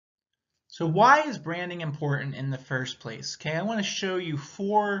So why is branding important in the first place? Okay, I want to show you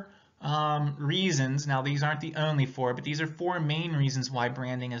four reasons. Now, these aren't the only four, but these are four main reasons why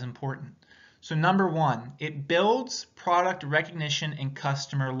branding is important. So number one, it builds product recognition and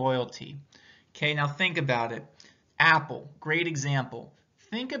customer loyalty. Okay, now think about it. Apple, great example.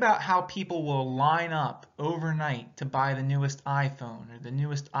 Think about how people will line up overnight to buy the newest iPhone or the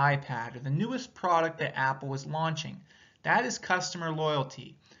newest iPad or the newest product that Apple is launching. That is customer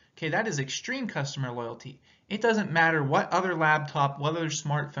loyalty. Okay, that is extreme customer loyalty. It doesn't matter what other laptop, what other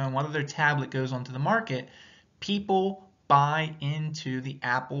smartphone, what other tablet goes onto the market, people buy into the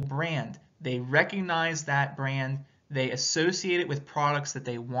Apple brand. They recognize that brand, they associate it with products that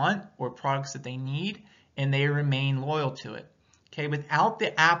they want or products that they need, and they remain loyal to it. Okay, without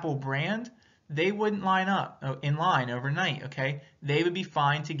the Apple brand, they wouldn't line up in line overnight, okay? They would be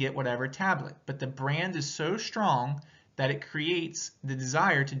fine to get whatever tablet, but the brand is so strong that it creates the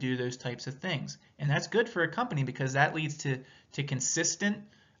desire to do those types of things. And that's good for a company because that leads to consistent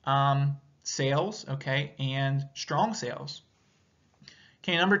sales, okay, and strong sales.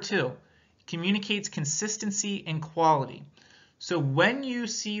 Okay, number two, communicates consistency and quality. So when you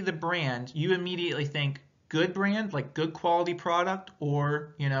see the brand, you immediately think good brand, like good quality product,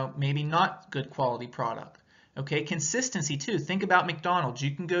 or maybe not good quality product. Okay, consistency too. Think about McDonald's.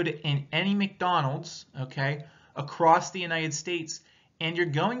 You can go to any McDonald's, okay, across the United States, and you're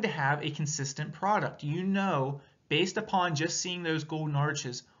going to have a consistent product. You know, based upon just seeing those golden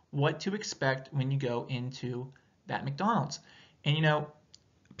arches, what to expect when you go into that McDonald's. And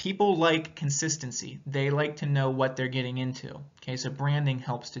people like consistency. They like to know what they're getting into. Okay, so branding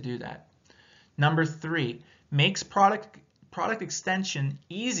helps to do that. Number three, makes product extension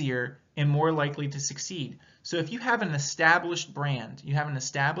easier and more likely to succeed. So if you have an established brand, you have an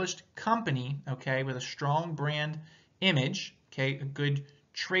established company, okay, with a strong brand image, okay, a good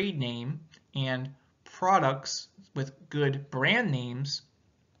trade name, and products with good brand names,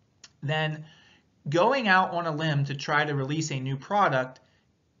 then going out on a limb to try to release a new product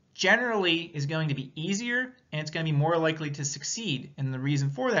generally is going to be easier and it's going to be more likely to succeed. And the reason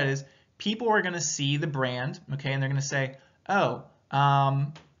for that is people are going to see the brand, okay, and they're going to say, oh,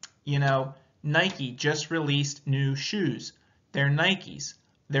 Nike just released new shoes. They're Nikes.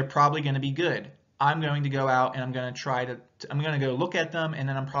 They're probably going to be good. I'm going to go out and I'm going to go look at them and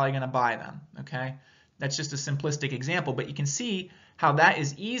then I'm probably going to buy them, okay? That's just a simplistic example, but you can see how that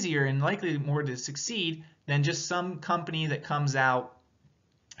is easier and likely more to succeed than just some company that comes out,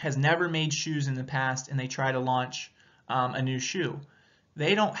 has never made shoes in the past, and they try to launch a new shoe.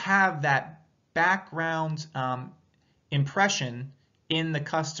 They don't have that background impression in the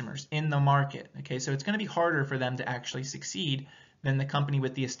customers, in the market. Okay, so it's going to be harder for them to actually succeed than the company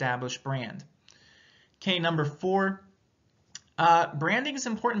with the established brand. Okay, number four, branding is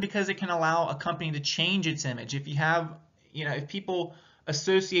important because it can allow a company to change its image. If you have, if people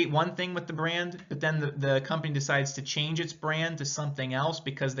associate one thing with the brand, but then the company decides to change its brand to something else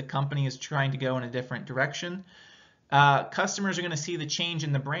because the company is trying to go in a different direction, customers are going to see the change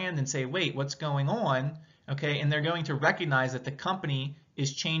in the brand and say, wait, what's going on? Okay, and they're going to recognize that the company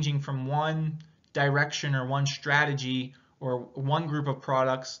is changing from one direction or one strategy or one group of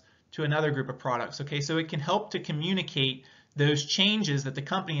products to another group of products. Okay, so it can help to communicate those changes that the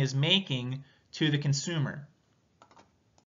company is making to the consumer.